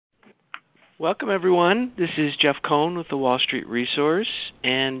Welcome, everyone. This is Jeff Cohn with the Wall Street Resource,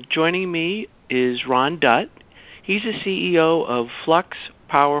 and joining me is Ron Dutt. He's the CEO of Flux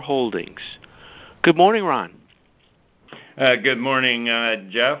Power Holdings. Good morning, Ron. Good morning,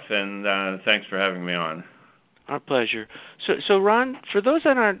 Jeff, and thanks for having me on. Our pleasure. So Ron, for those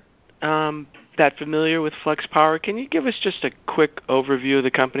that aren't that familiar with Flux Power, can you give us just a quick overview of the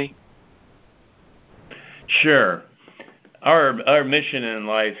company? Sure. Our mission in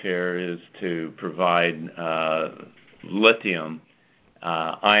life here is to provide lithium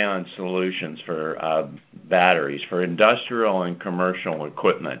ion solutions for batteries for industrial and commercial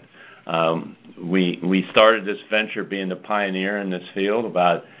equipment. We started this venture being the pioneer in this field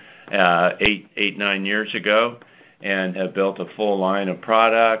about 9 years ago, and have built a full line of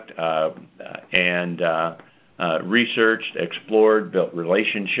product and researched, explored, built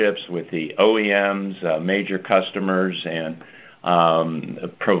relationships with the OEMs, major customers, and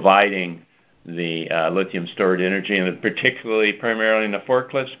providing the lithium stored energy, and primarily in the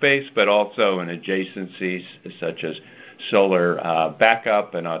forklift space, but also in adjacencies such as solar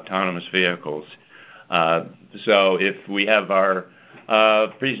backup and autonomous vehicles. So if we have our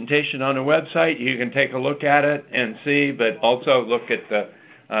presentation on the website, you can take a look at it and see, but also look at the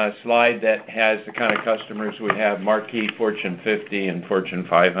slide that has the kind of customers we have, marquee Fortune 50 and Fortune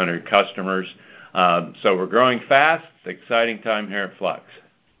 500 customers. So we're growing fast. It's an exciting time here at Flux.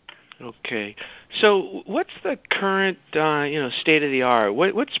 Okay. So what's the current state of the art?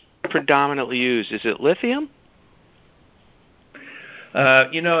 What's predominantly used? Is it lithium?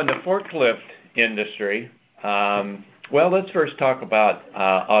 In the forklift industry, well, let's first talk about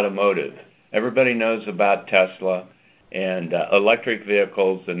automotive. Everybody knows about Tesla and electric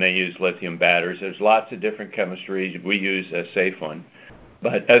vehicles, and they use lithium batteries. There's lots of different chemistries. We use a safe one.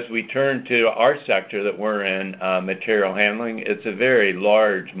 But as we turn to our sector that we're in, material handling, it's a very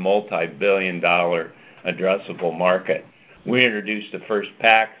large, multi-billion-dollar addressable market. We introduced the first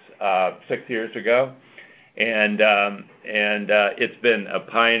packs 6 years ago, and it's been a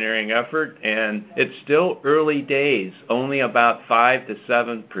pioneering effort, and it's still early days. Only about 5 to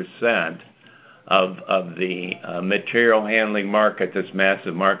 7% of the material handling market, this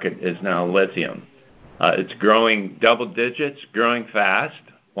massive market, is now lithium. It's growing double digits, growing fast,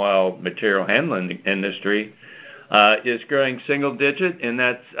 while material handling industry is growing single digit, and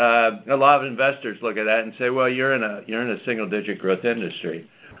that's a lot of investors look at that and say, well, you're in a single digit growth industry.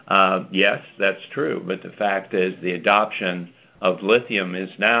 Yes, that's true, but the fact is the adoption of lithium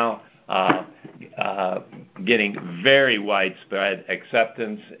is now getting very widespread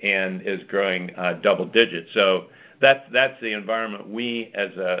acceptance and is growing double digits. So that's the environment we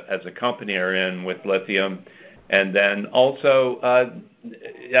as a company are in with lithium. And then also,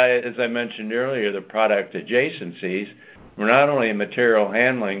 as I mentioned earlier, the product adjacencies. We're not only in material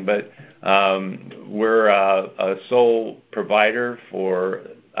handling, but we're a sole provider for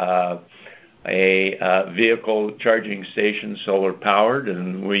a vehicle charging station, solar powered,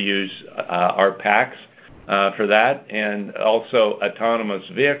 and we use our packs for that, and also autonomous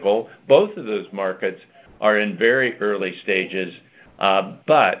vehicle. Both of those markets are in very early stages,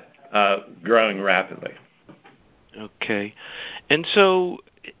 but growing rapidly. Okay. And so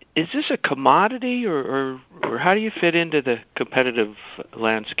is this a commodity, or how do you fit into the competitive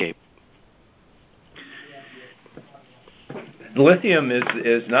landscape? Lithium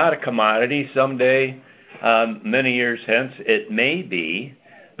is not a commodity. Someday, many years hence, it may be,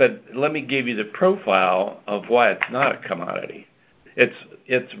 but let me give you the profile of why it's not a commodity.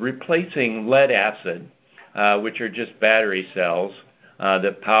 It's replacing lead acid, which are just battery cells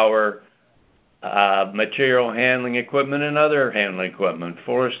that power material handling equipment and other handling equipment.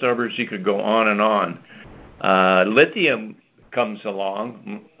 Forest numbers, you could go on and on. Lithium comes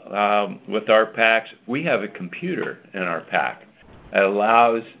along with our packs. We have a computer in our pack. It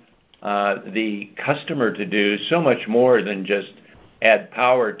allows the customer to do so much more than just add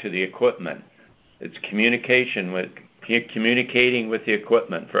power to the equipment. It's communicating with the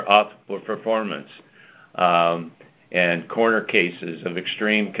equipment for optimal performance, and corner cases of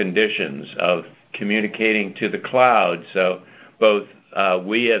extreme conditions, of communicating to the cloud. So both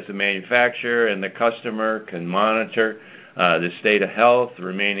we as a manufacturer and the customer can monitor the state of health,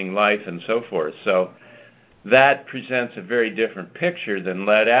 remaining life, and so forth. So that presents a very different picture than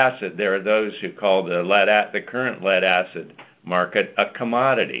lead acid. There are those who call the current lead acid market a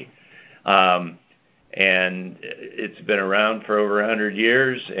commodity. And it's been around for over 100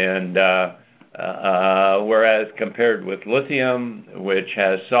 years, and whereas compared with lithium, which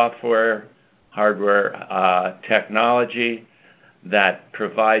has software, hardware, technology that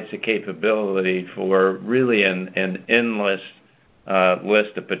provides the capability for really an endless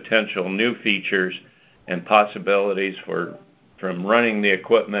list of potential new features and possibilities from running the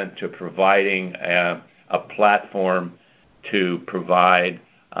equipment to providing a platform to provide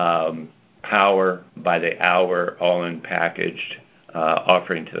power by the hour, all in packaged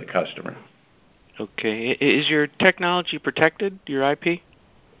offering to the customer. Okay. Is your technology protected, your IP?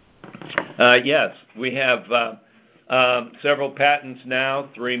 Yes, we have several patents now,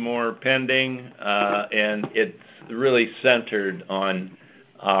 3 more pending, and it's really centered on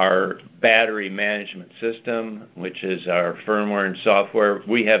our battery management system, which is our firmware and software.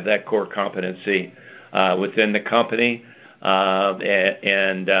 We have that core competency within the company,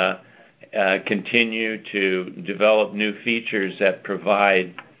 and continue to develop new features that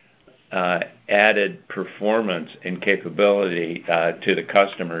provide added performance and capability to the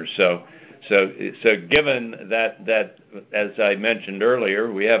customers. So given that, as I mentioned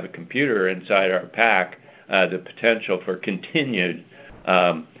earlier, we have a computer inside our pack, the potential for continued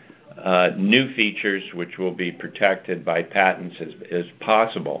new features which will be protected by patents is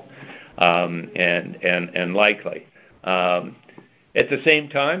possible, and likely. At the same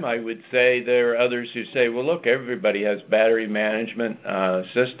time, I would say there are others who say, well, look, everybody has battery management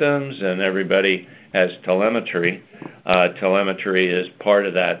systems, and everybody has telemetry. Telemetry is part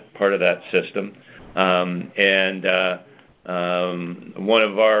of that system. And one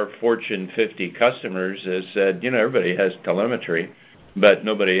of our Fortune 50 customers has said, everybody has telemetry, but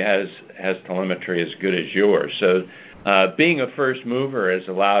nobody has telemetry as good as yours. So being a first mover has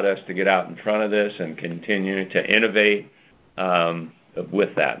allowed us to get out in front of this and continue to innovate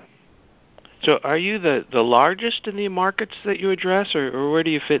with that. So are you the largest in the markets that you address, or where do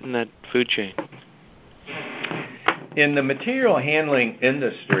you fit in that food chain? In the material handling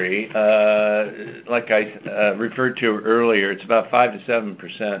industry, like I referred to earlier, it's about 5 to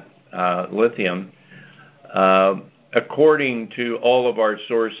 7% lithium. According to all of our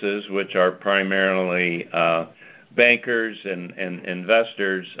sources, which are primarily bankers and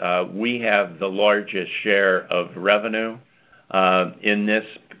investors, we have the largest share of revenue in this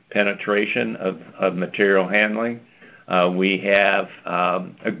penetration of material handling. We have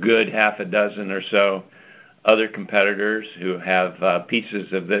a good half a dozen or so other competitors who have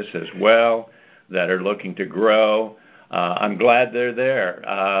pieces of this as well that are looking to grow. I'm glad they're there.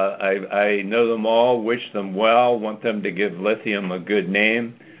 I know them all, wish them well, want them to give lithium a good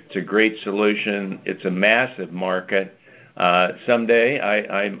name. It's a great solution. It's a massive market. Someday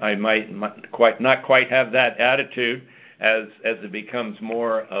I might not quite have that attitude as it becomes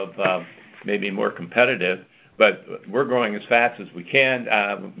more of maybe more competitive, but we're growing as fast as we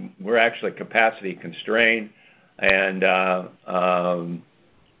can. We're actually capacity constrained, and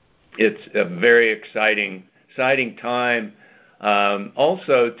it's a very exciting time.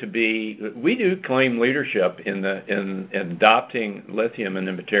 Also, we do claim leadership in adopting lithium in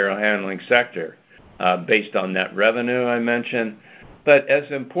the material handling sector, based on that revenue I mentioned. But as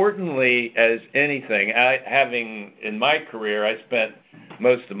importantly as anything, in my career, I spent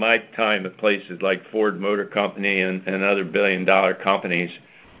most of my time at places like Ford Motor Company and other billion-dollar companies.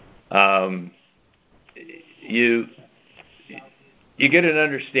 You get an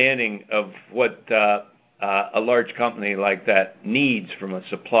understanding of what a large company like that needs from a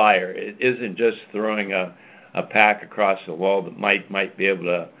supplier. It isn't just throwing a pack across the wall that might be able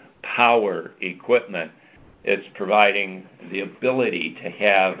to power equipment. It's providing the ability to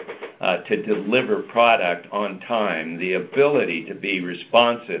have to deliver product on time, the ability to be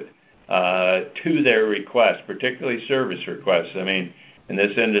responsive to their requests, particularly service requests. I mean, in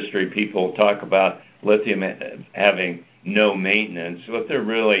this industry, people talk about lithium having no maintenance. What they're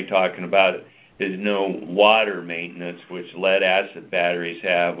really talking about is no water maintenance, which lead acid batteries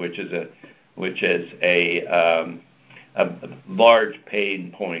have, which is a large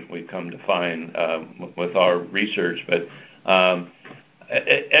pain point we've come to find with our research. But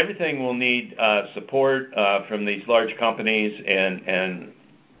everything will need support from these large companies, and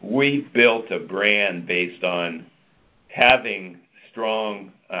we've built a brand based on having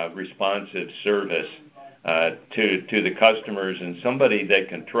strong, responsive service to the customers, and somebody they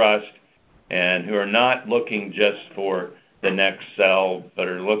can trust, and who are not looking just for the next sell, but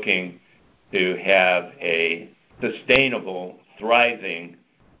are looking to have a sustainable, thriving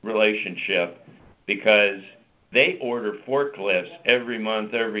relationship, because they order forklifts every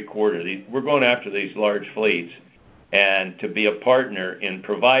month, every quarter. We're going after these large fleets, and to be a partner in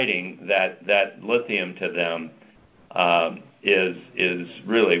providing that lithium to them is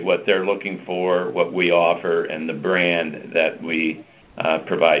really what they're looking for, what we offer, and the brand that we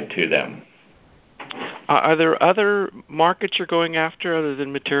provide to them. Are there other markets you're going after other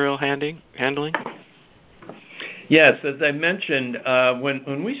than material handling? Yes, as I mentioned,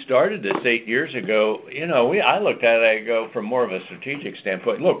 when we started this 8 years ago, I looked at it, I go from more of a strategic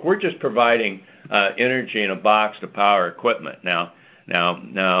standpoint. Look, we're just providing energy in a box to power equipment. Now,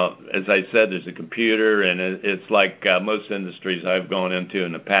 as I said, there's a computer, and it's like most industries I've gone into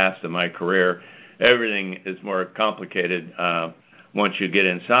in the past in my career. Everything is more complicated once you get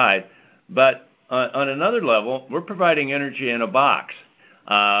inside. But on another level, we're providing energy in a box.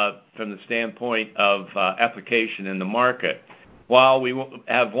 From the standpoint of application in the market. While we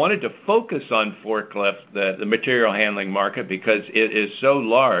have wanted to focus on forklifts, the material handling market, because it is so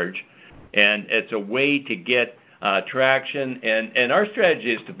large and it's a way to get traction, and our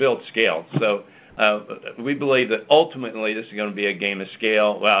strategy is to build scale. So we believe that ultimately this is going to be a game of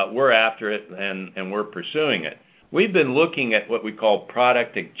scale. We're after it and we're pursuing it. We've been looking at what we call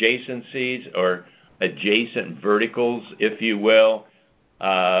product adjacencies or adjacent verticals, if you will.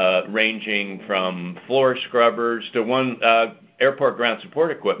 Ranging from floor scrubbers to airport ground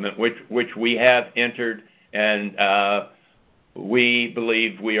support equipment, which we have entered, and we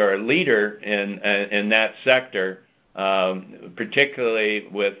believe we are a leader in that sector, particularly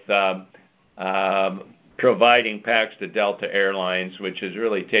with providing packs to Delta Airlines, which is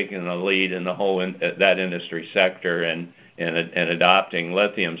really taking the lead in the whole that industry sector and adopting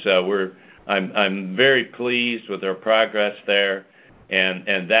lithium. So I'm very pleased with our progress there.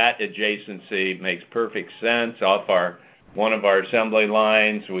 And that adjacency makes perfect sense. Off one of our assembly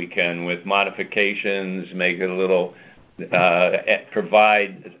lines, we can, with modifications, make it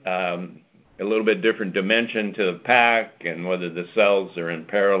provide a little bit different dimension to the pack, and whether the cells are in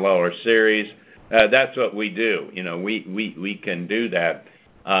parallel or series. That's what we do. We can do that.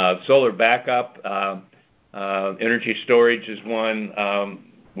 Solar backup, energy storage is one.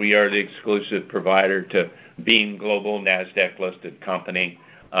 We are the exclusive provider to Beam Global, NASDAQ-listed company.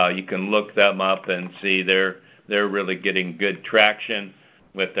 You can look them up and see they're really getting good traction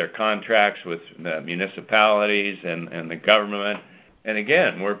with their contracts with the municipalities and the government. And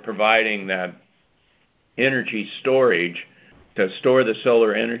again, we're providing that energy storage to store the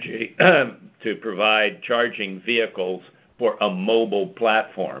solar energy to provide charging vehicles for a mobile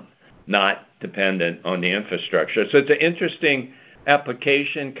platform, not dependent on the infrastructure. So it's an interesting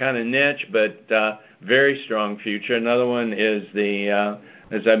application, kind of niche, but very strong future. Another one is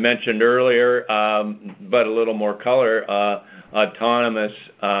as I mentioned earlier, but a little more color, autonomous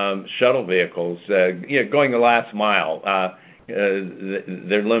shuttle vehicles, going the last mile.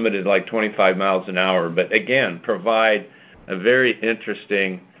 They're limited like 25 miles an hour, but again, provide a very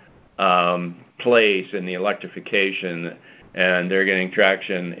interesting place in the electrification, and they're getting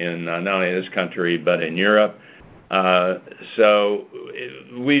traction in not only this country, but in Europe. So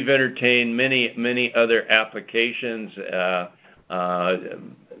we've entertained many other applications.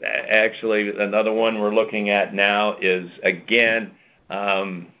 Actually, another one we're looking at now is, again,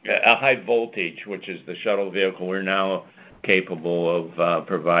 a high voltage, which is the shuttle vehicle. We're now capable of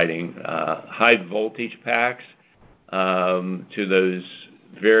providing high voltage packs to those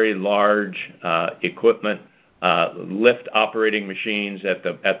very large equipment, lift operating machines at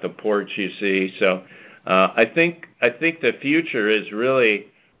the ports you see. So I think the future is really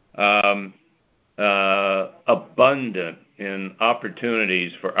abundant in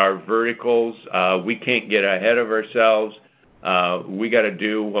opportunities for our verticals. We can't get ahead of ourselves. We got to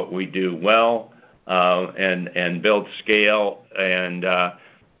do what we do well and build scale. And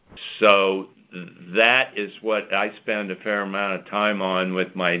so that is what I spend a fair amount of time on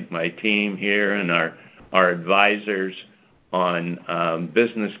with my team here and our advisors on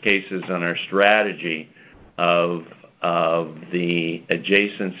business cases on our strategy of the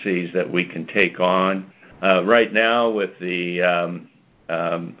adjacencies that we can take on. Right now, with the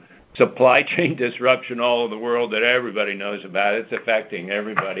supply chain disruption all over the world that everybody knows about, it's affecting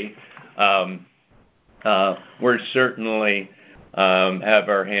everybody. We're certainly have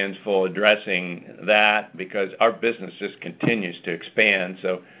our hands full addressing that because our business just continues to expand.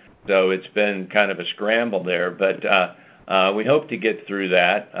 So it's been kind of a scramble there, but we hope to get through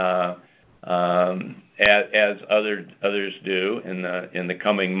that as others do in the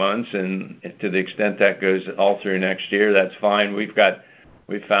coming months, and to the extent that goes all through next year, that's fine. We've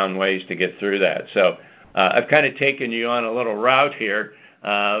found ways to get through that. So I've kind of taken you on a little route here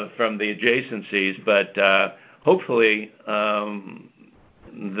from the adjacencies, but hopefully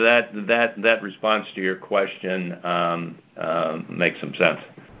that response to your question makes some sense.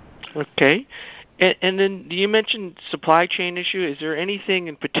 Okay. And then you mentioned supply chain issue. Is there anything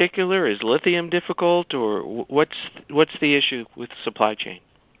in particular? Is lithium difficult, or what's the issue with supply chain?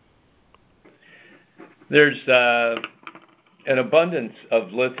 There's an abundance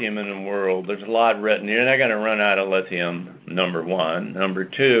of lithium in the world. There's a lot written. You're not going to run out of lithium, number one. Number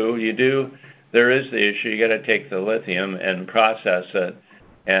two, there is the issue. You got to take the lithium and process it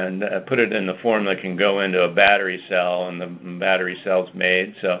and put it in the form that can go into a battery cell, and the battery cell's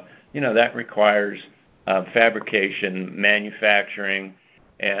made. So, that requires fabrication, manufacturing,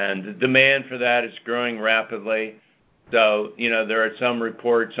 and the demand for that is growing rapidly. So, there are some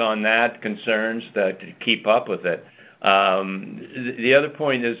reports on that, concerns that to keep up with it. The other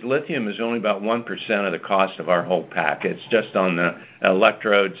point is lithium is only about 1% of the cost of our whole pack. It's just on the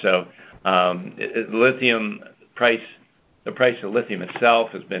electrode. So the price of lithium itself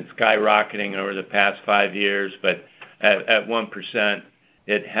has been skyrocketing over the past 5 years, but at 1%,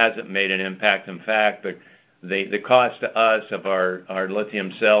 it hasn't made an impact. In fact, the cost to us of our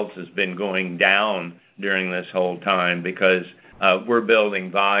lithium cells has been going down during this whole time because we're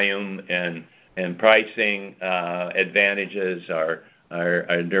building volume and pricing advantages are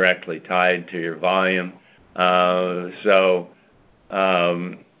directly tied to your volume. So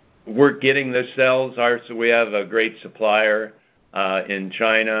we're getting the cells. So we have a great supplier in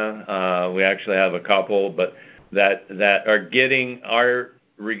China. We actually have a couple, but that are getting our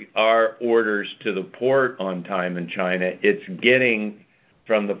orders to the port on time in China. It's getting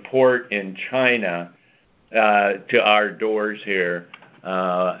from the port in China to our doors here.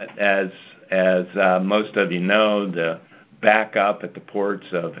 As most of you know, the backup at the ports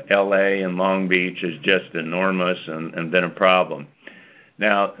of LA and Long Beach is just enormous and been a problem.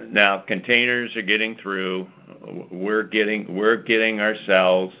 Now containers are getting through. We're getting our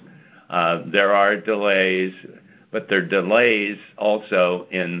cells. There are delays, but there are delays also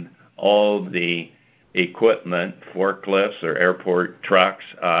in all the equipment, forklifts or airport trucks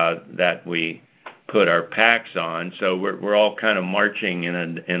that we put our packs on. So we're all kind of marching in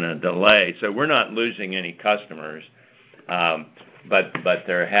a delay. So we're not losing any customers, but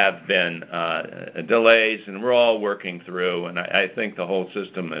there have been delays, and we're all working through. And I think the whole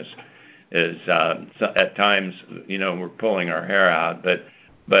system is at times, we're pulling our hair out, but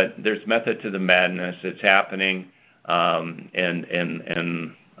there's method to the madness. It's happening, and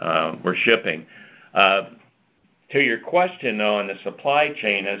we're shipping. To your question, though, on the supply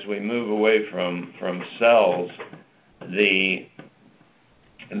chain, as we move away from cells, the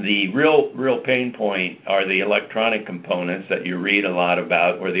real pain point are the electronic components that you read a lot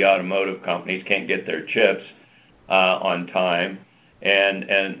about, where the automotive companies can't get their chips on time,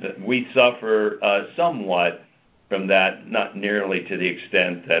 and we suffer somewhat from that, not nearly to the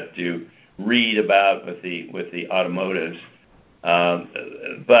extent that you read about with the automotives.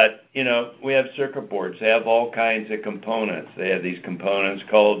 But we have circuit boards. They have all kinds of components. They have these components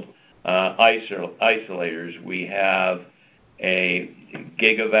called isolators. We have a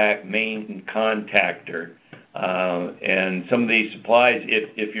gigavac main contactor, and some of these supplies,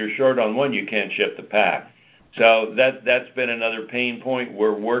 if you're short on one, you can't ship the pack. So that's been another pain point.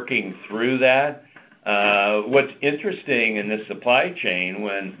 We're working through that. What's interesting in this supply chain,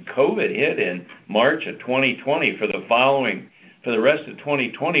 when COVID hit in March of 2020, for the rest of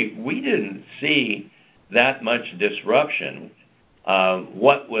 2020, we didn't see that much disruption.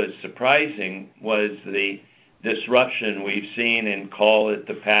 What was surprising was the disruption we've seen in, call it,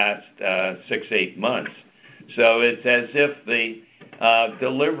 the past 6-8 months. So it's as if the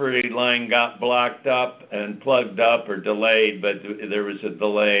delivery line got blocked up and plugged up or delayed, but there was a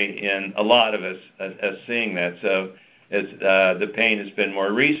delay in a lot of us as seeing that. So the pain has been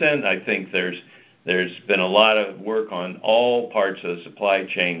more recent. I think there's been a lot of work on all parts of the supply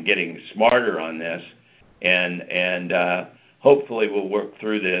chain getting smarter on this, and hopefully we'll work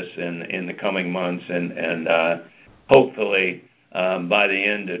through this in the coming months, and hopefully by the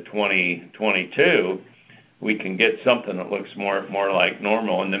end of 2022 we can get something that looks more like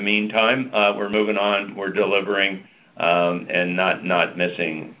normal. In the meantime, we're moving on, we're delivering, and not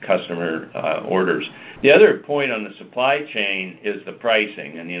missing customer orders. The other point on the supply chain is the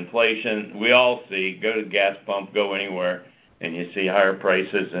pricing and the inflation. We all see, go to the gas pump, go anywhere, and you see higher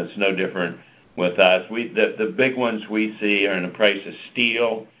prices, and it's no different with us. The big ones we see are in the price of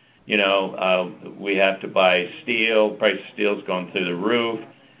steel. We have to buy steel. Price of steel's gone through the roof.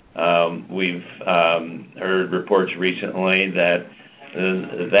 We've heard reports recently that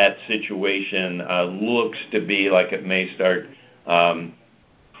that situation looks to be like it may start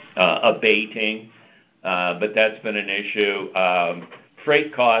abating, but that's been an issue.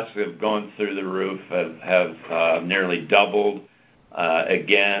 Freight costs have gone through the roof, have nearly doubled.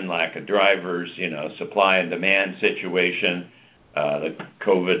 Again, lack of drivers, supply and demand situation, the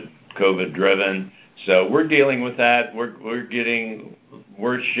COVID driven. So we're dealing with that.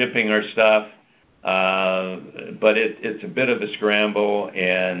 We're shipping our stuff. but it's a bit of a scramble,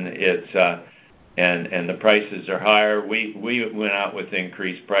 and and the prices are higher. We went out with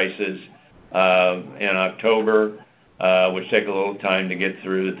increased prices in October, which take a little time to get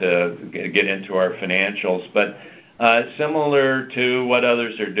through to get into our financials, but similar to what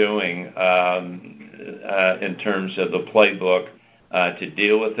others are doing in terms of the playbook to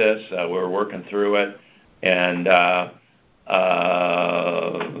deal with this. We're working through it, and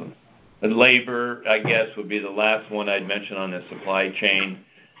labor, I guess, would be the last one I'd mention on the supply chain.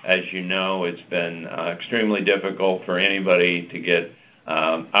 As you know, it's been extremely difficult for anybody to get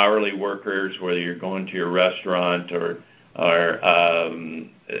hourly workers, whether you're going to your restaurant or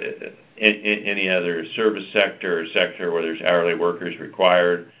any other service sector or sector where there's hourly workers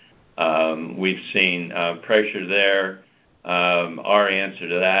required. We've seen pressure there. Our answer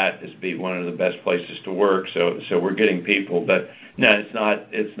to that is be one of the best places to work. So we're getting people, but no,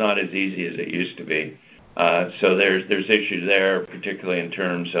 it's not as easy as it used to be. So there's issues there, particularly in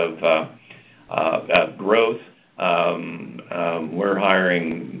terms of growth. We're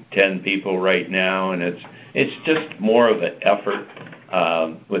hiring 10 people right now, and it's just more of an effort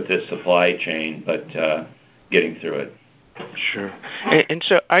with this supply chain, but getting through it. Sure. And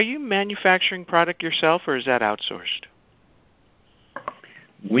so are you manufacturing product yourself, or is that outsourced?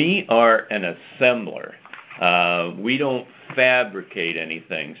 We are an assembler. We don't fabricate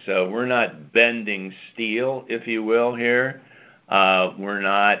anything, so we're not bending steel, if you will, here. We're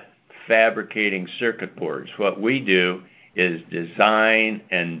not fabricating circuit boards. What we do is design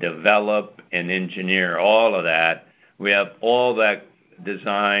and develop and engineer all of that. We have all that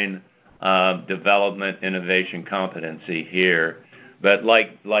design, development, innovation competency here. But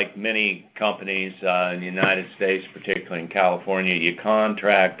like many companies in the United States, particularly in California, you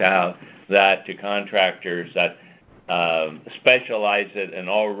contract out that to contractors that specialize it and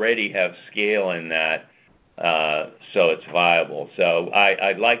already have scale in that, so it's viable. So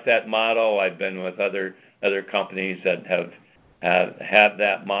I like that model. I've been with other companies that have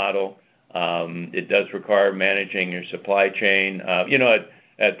that model. It does require managing your supply chain.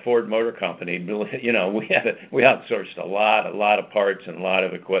 At Ford Motor Company, we outsourced a lot of parts and a lot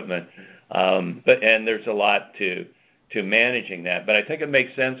of equipment, and there's a lot to managing that. But I think it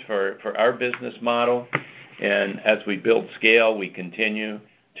makes sense for our business model, and as we build scale, we continue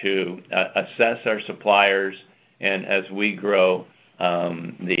to assess our suppliers, and as we grow, our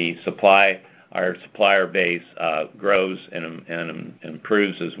supplier base grows and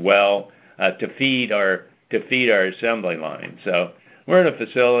improves as well to feed our assembly line. So we're in a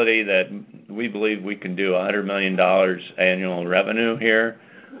facility that we believe we can do $100 million annual revenue here.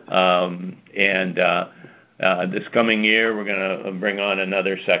 This coming year, we're going to bring on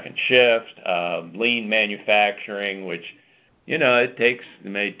another second shift, lean manufacturing, which, it takes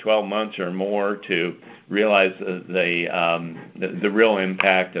maybe 12 months or more to realize the real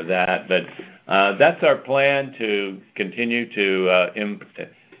impact of that. But that's our plan, to continue to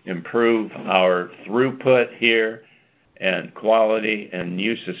improve our throughput here, and quality and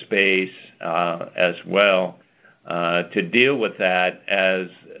use of space as well, to deal with that as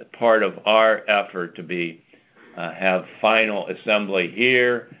part of our effort to have final assembly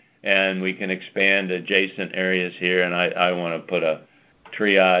here, and we can expand adjacent areas here. And I want to put a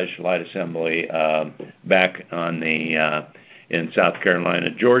triage light assembly back on in South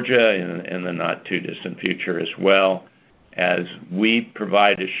Carolina, Georgia, in the not too distant future, as well as we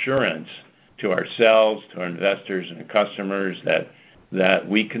provide assurance to ourselves, to our investors and customers that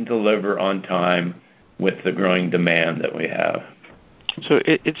we can deliver on time with the growing demand that we have. So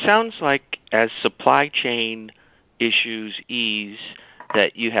it sounds like as supply chain issues ease,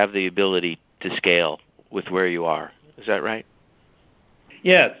 that you have the ability to scale with where you are. Is that right?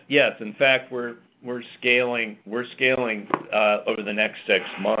 Yes. In fact, we're scaling over the next 6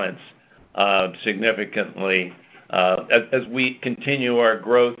 months significantly. As we continue our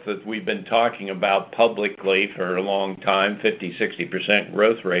growth that we've been talking about publicly for a long time, 50-60%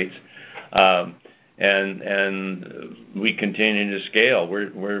 growth rates, and we continue to scale.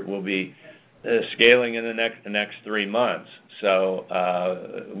 We'll be scaling in the next 3 months. So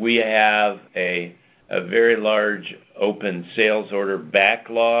we have a very large open sales order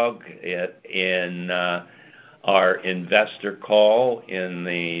backlog. In our investor call in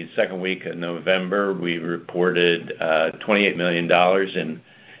the second week of November, we reported $28 million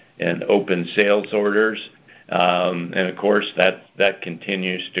in open sales orders, and of course that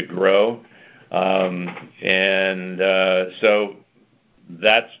continues to grow, so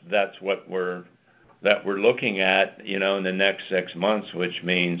that's what we're looking at, in the next 6 months, which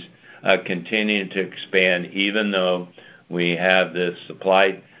means continuing to expand, even though we have this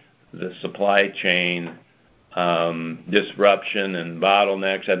supply the supply chain disruption and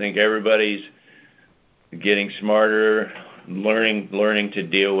bottlenecks. I think everybody's getting smarter, learning to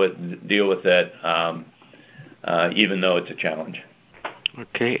deal with it, even though it's a challenge.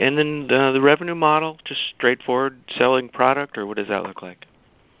 Okay, and then the revenue model, just straightforward selling product, or what does that look like?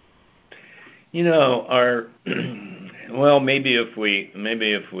 Maybe if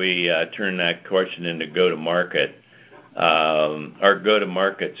we turn that question into go-to-market, our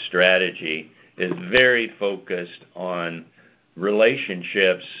go-to-market strategy is very focused on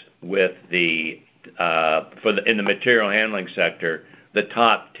relationships with in the material handling sector, the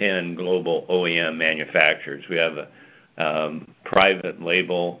top 10 global OEM manufacturers. We have a private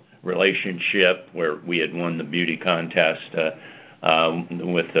label relationship where we had won the beauty contest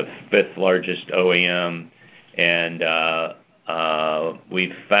with the 5th largest OEM, and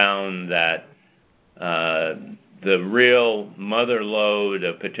we found that the real mother lode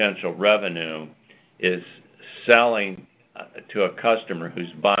of potential revenue is selling to a customer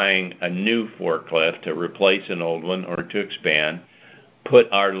who's buying a new forklift to replace an old one or to expand, put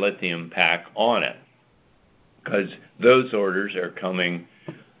our lithium pack on it, because those orders are coming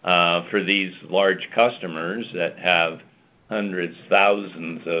for these large customers that have hundreds,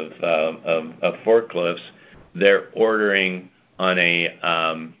 thousands of forklifts. They're ordering on a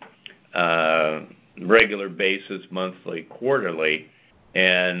regular basis, monthly, quarterly,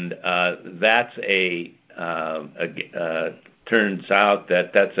 and turns out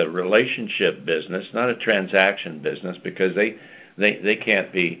that that's a relationship business, not a transaction business, because they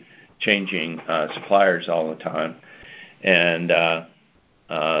can't be changing suppliers all the time, and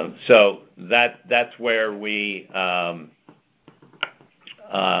so that's where we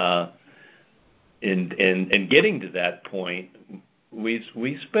in getting to that point,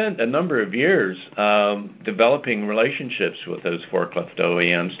 we spent a number of years developing relationships with those forklift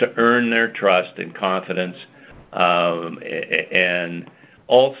OEMs to earn their trust and confidence, and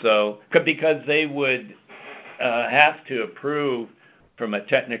also because they would have to approve from a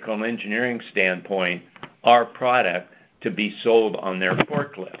technical and engineering standpoint our product to be sold on their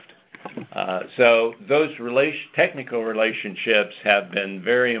forklift. So those technical relationships have been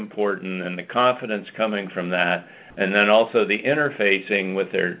very important, and the confidence coming from that, and then also the interfacing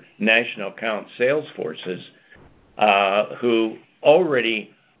with their national account sales forces, who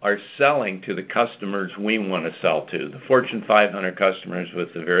already are selling to the customers we want to sell to, the Fortune 500 customers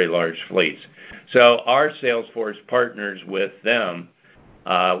with the very large fleets. So our sales force partners with them,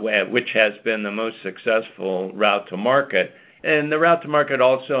 which has been the most successful route to market. And the route to market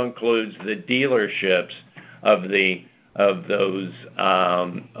also includes the dealerships of those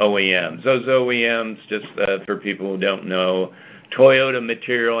OEMs. Those OEMs, just for people who don't know, Toyota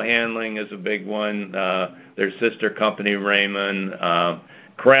Material Handling is a big one. Their sister company, Raymond,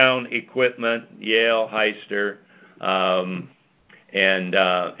 Crown Equipment, Yale, Heister, and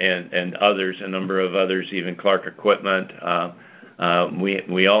others, a number of others, even Clark Equipment.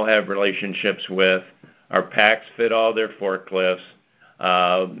 We all have relationships with. Our packs fit all their forklifts.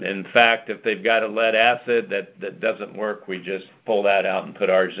 In fact, if they've got a lead acid that doesn't work, we just pull that out and put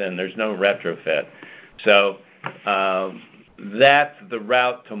ours in. There's no retrofit. So that's the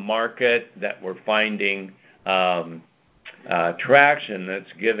route to market that we're finding traction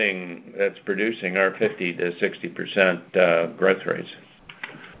that's producing our 50 to 60% growth rates.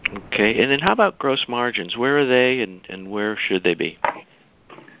 Okay, and then how about gross margins? Where are they, and where should they be?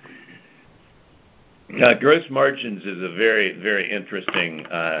 Gross margins is a very, very interesting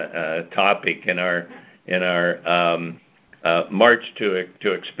topic in our march to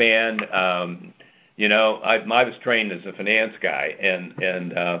expand. I was trained as a finance guy, and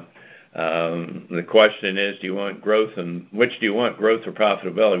the question is, do you want growth, and which do you want, growth or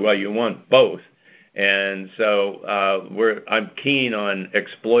profitability? Well, you want both, and so I'm keen on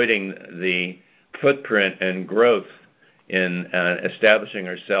exploiting the footprint and growth in establishing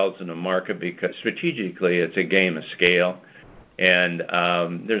ourselves in a market, because strategically it's a game of scale, and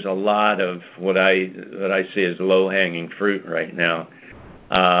there's a lot of what I see as low-hanging fruit right now.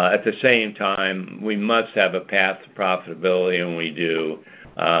 At the same time, we must have a path to profitability, and we do.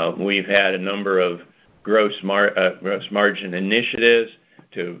 We've had a number of gross margin initiatives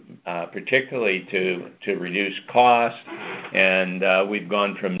particularly to reduce cost, and we've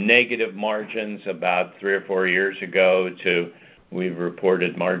gone from negative margins about 3 or 4 years ago to we've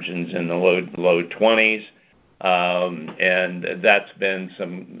reported margins in the low 20s, and that's been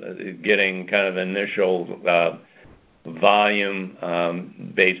getting kind of initial volume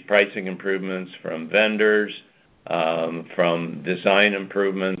based pricing improvements from vendors, from design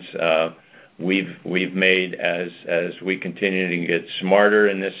improvements. we've made as we continue to get smarter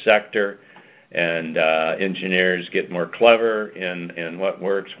in this sector, and engineers get more clever in what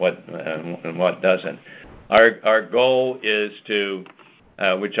works, and what doesn't. Our goal is to,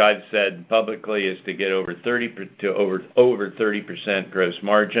 which I've said publicly, is to get over 30% gross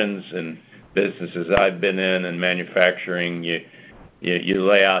margins. In businesses I've been in and manufacturing, you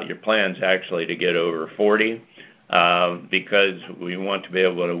lay out your plans actually to get over 40, because we want to be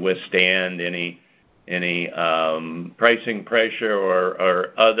able to withstand any pricing pressure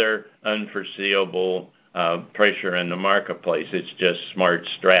or other unforeseeable pressure in the marketplace. It's just smart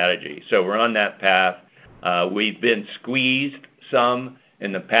strategy. So we're on that path. We've been squeezed some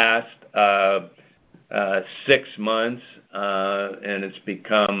in the past 6 months, and it's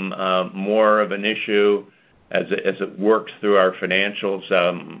become more of an issue as it works through our financials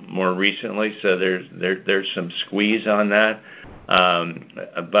more recently. So there's some squeeze on that,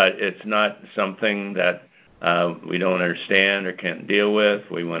 but it's not something that we don't understand or can't deal with.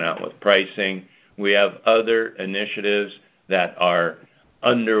 We went out with pricing. We have other initiatives that are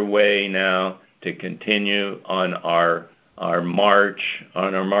underway now to continue on our march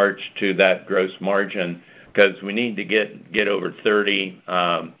to that gross margin, because we need to get over 30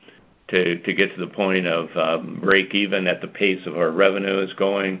 to get to the point of break even at the pace of our revenue is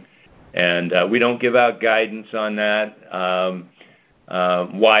going. And we don't give out guidance on that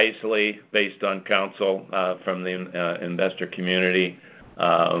wisely, based on counsel from the investor community,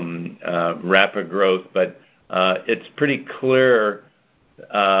 rapid growth. But it's pretty clear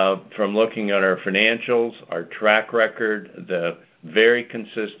from looking at our financials, our track record, the very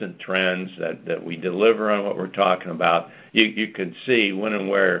consistent trends that we deliver on what we're talking about. You can see when and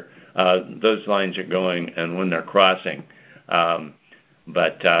where those lines are going and when they're crossing.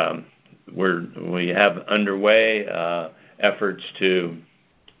 But we have underway efforts to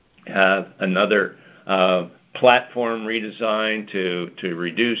have another platform redesign to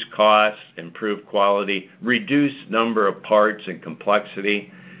reduce costs, improve quality, reduce number of parts and complexity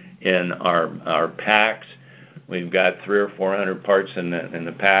in our packs. We've got 300 or 400 parts in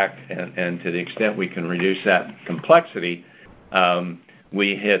the pack, and to the extent we can reduce that complexity,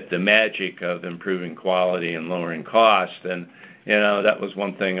 we hit the magic of improving quality and lowering cost. And that was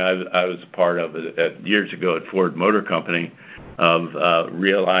one thing I was a part of years ago at Ford Motor Company, of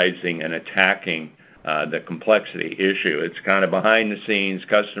realizing and attacking the complexity issue. It's kind of behind the scenes.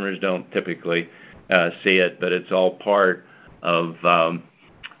 Customers don't typically see it, but it's all part of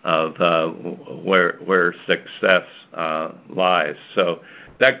where success lies. So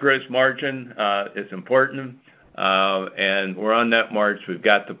that gross margin is important, and we're on that march. We've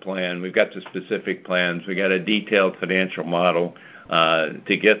got the plan. We've got the specific plans. We got a detailed financial model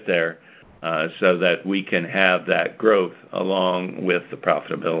to get there, so that we can have that growth along with the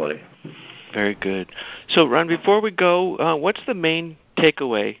profitability. Very good. So, Ron, before we go, what's the main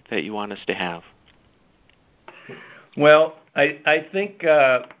takeaway that you want us to have? Well, I think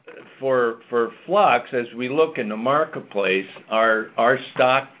for Flux, as we look in the marketplace, our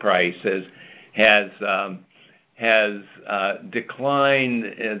stock price has declined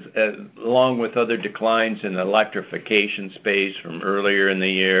along with other declines in the electrification space from earlier in the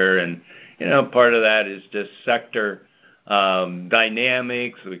year, and part of that is just sector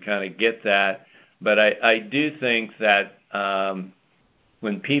dynamics. We kind of get that, but I do think that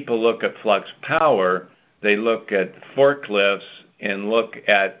when people look at Flux Power, they look at forklifts and look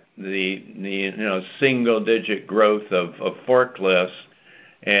at the single-digit growth of forklifts,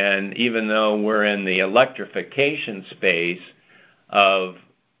 and even though we're in the electrification space of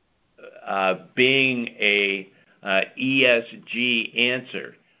being a ESG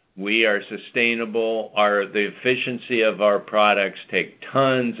answer. We are sustainable. The efficiency of our products take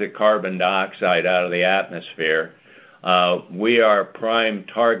tons of carbon dioxide out of the atmosphere. We are a prime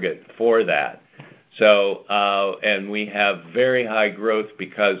target for that. So, and we have very high growth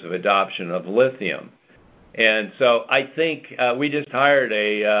because of adoption of lithium. And so I think we just hired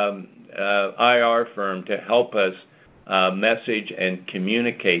a IR firm to help us message and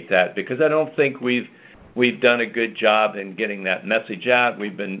communicate that, because I don't think we've done a good job in getting that message out.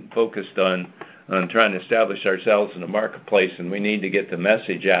 We've been focused on trying to establish ourselves in the marketplace, and we need to get the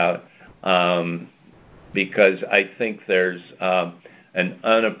message out, because I think there's an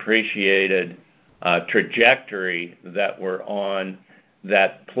unappreciated trajectory that we're on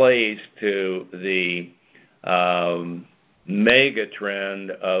that plays to the mega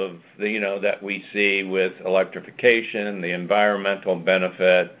trend of that we see with electrification, the environmental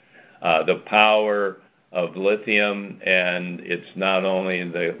benefit, the power of lithium, and it's not only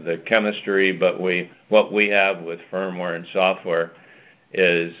the chemistry, but what we have with firmware and software.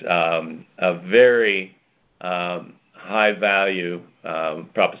 is a very high value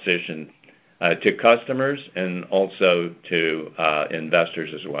proposition to customers and also to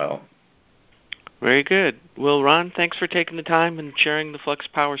investors as well. Very good. Well, Ron, thanks for taking the time and sharing the Flux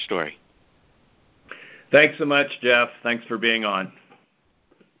Power story. Thanks so much, Jeff. Thanks for being on.